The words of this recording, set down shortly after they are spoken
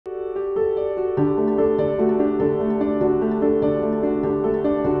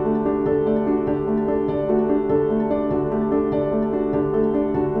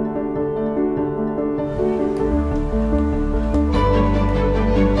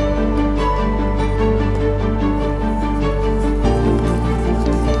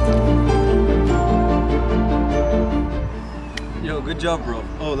job, bro.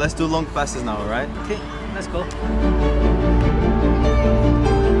 Oh, let's do long passes now, alright? Okay, let's go.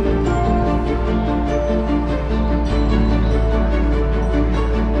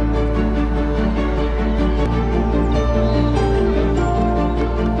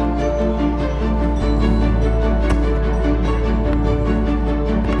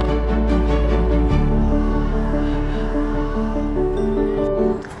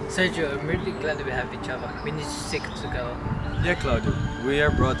 Sergio, I'm really glad that we have each other. We need to stick together. Yeah, Claudio, we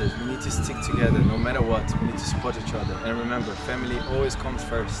are brothers. We need to stick together no matter what. We need to support each other. And remember, family always comes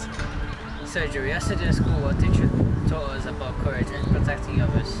first. Sergio, yesterday in school, our teacher taught us about courage and protecting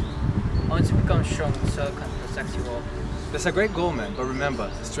others. I want to become strong so I can protect you all. That's a great goal, man. But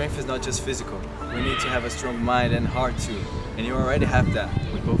remember, strength is not just physical. We need to have a strong mind and heart too. And you already have that.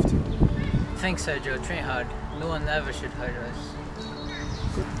 We both do. Thanks, Sergio. Train hard. No one ever should hurt us.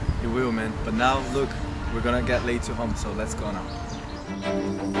 You will, man. But now, look, we're gonna get late to home, so let's go now.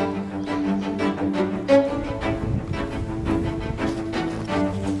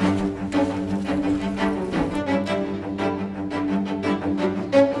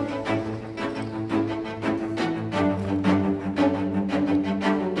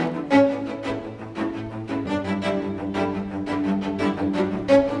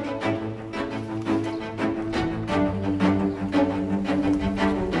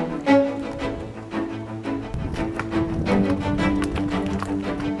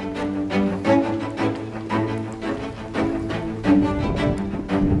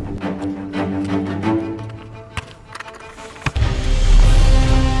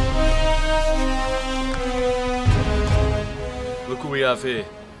 Look who we have here.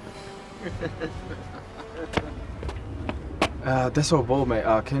 That's our ball, mate.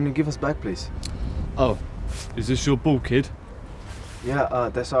 Can you give us back, please? Oh, is this your ball, kid? Yeah,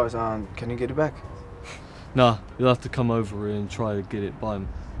 that's ours. Can you get it back? Nah, you'll have to come over here and try to get it from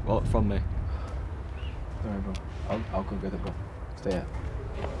me. Alright, bro. I'll go get it, bro. Stay out.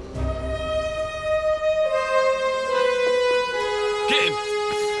 Get him!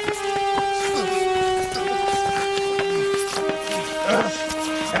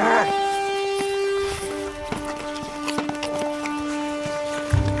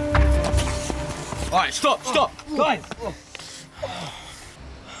 Alright, stop! Guys!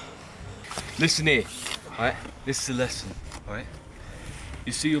 Listen here, alright? This is a lesson, alright?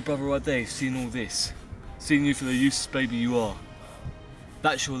 You see your brother right there, he's seen all this. Seeing you for the useless baby you are.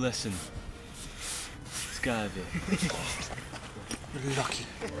 That's your lesson. Let's get out of here. You're lucky.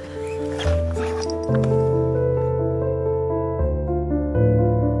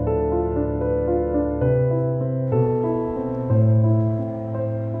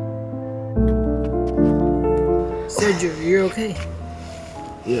 Sergio, you're okay?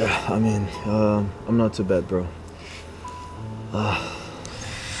 Yeah, I mean, I'm not too bad, bro.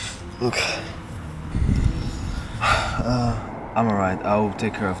 Look. I'm alright. I'll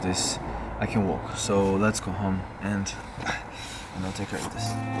take care of this. I can walk, so let's go home and I'll take care of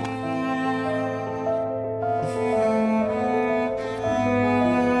this.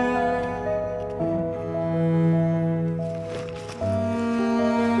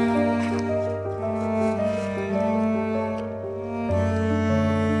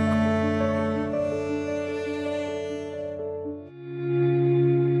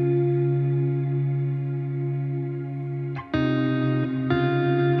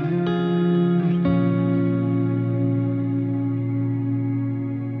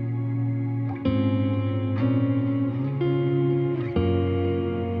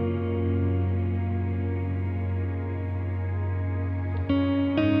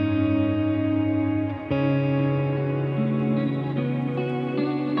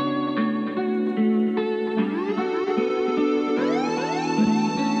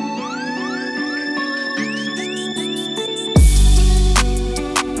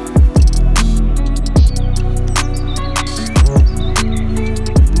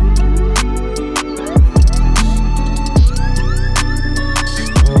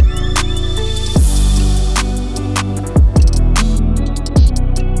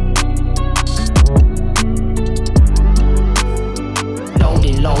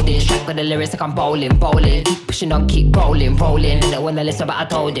 The lyrics like I'm bowling. Keep pushing on, keep rolling. And when I listen, but I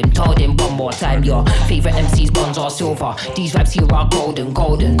told him one more time. Your favorite MC's bronze or silver. These vibes here are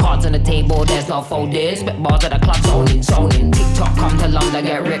golden. Cards on the table, there's no folded. Spit bars at the club, zoning. TikTok come to London,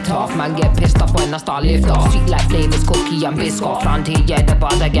 get ripped off. Man get pissed off when I start lift off. Sweet like flavors, cookie and biscuit. Round here, yeah, the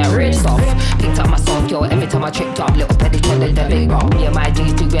bars I get ripped off. Picked up my song, yo, every time I tripped up. Little petty than the big rock. Me and my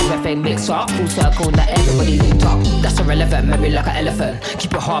G's do everything mix up. Full circle, not everybody linked up. That's irrelevant, memory like an elephant.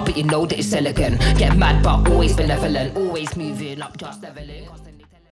 Keep your heart, but you know that it's elegant. Get mad, but always benevolent. Always moving up, just leveling.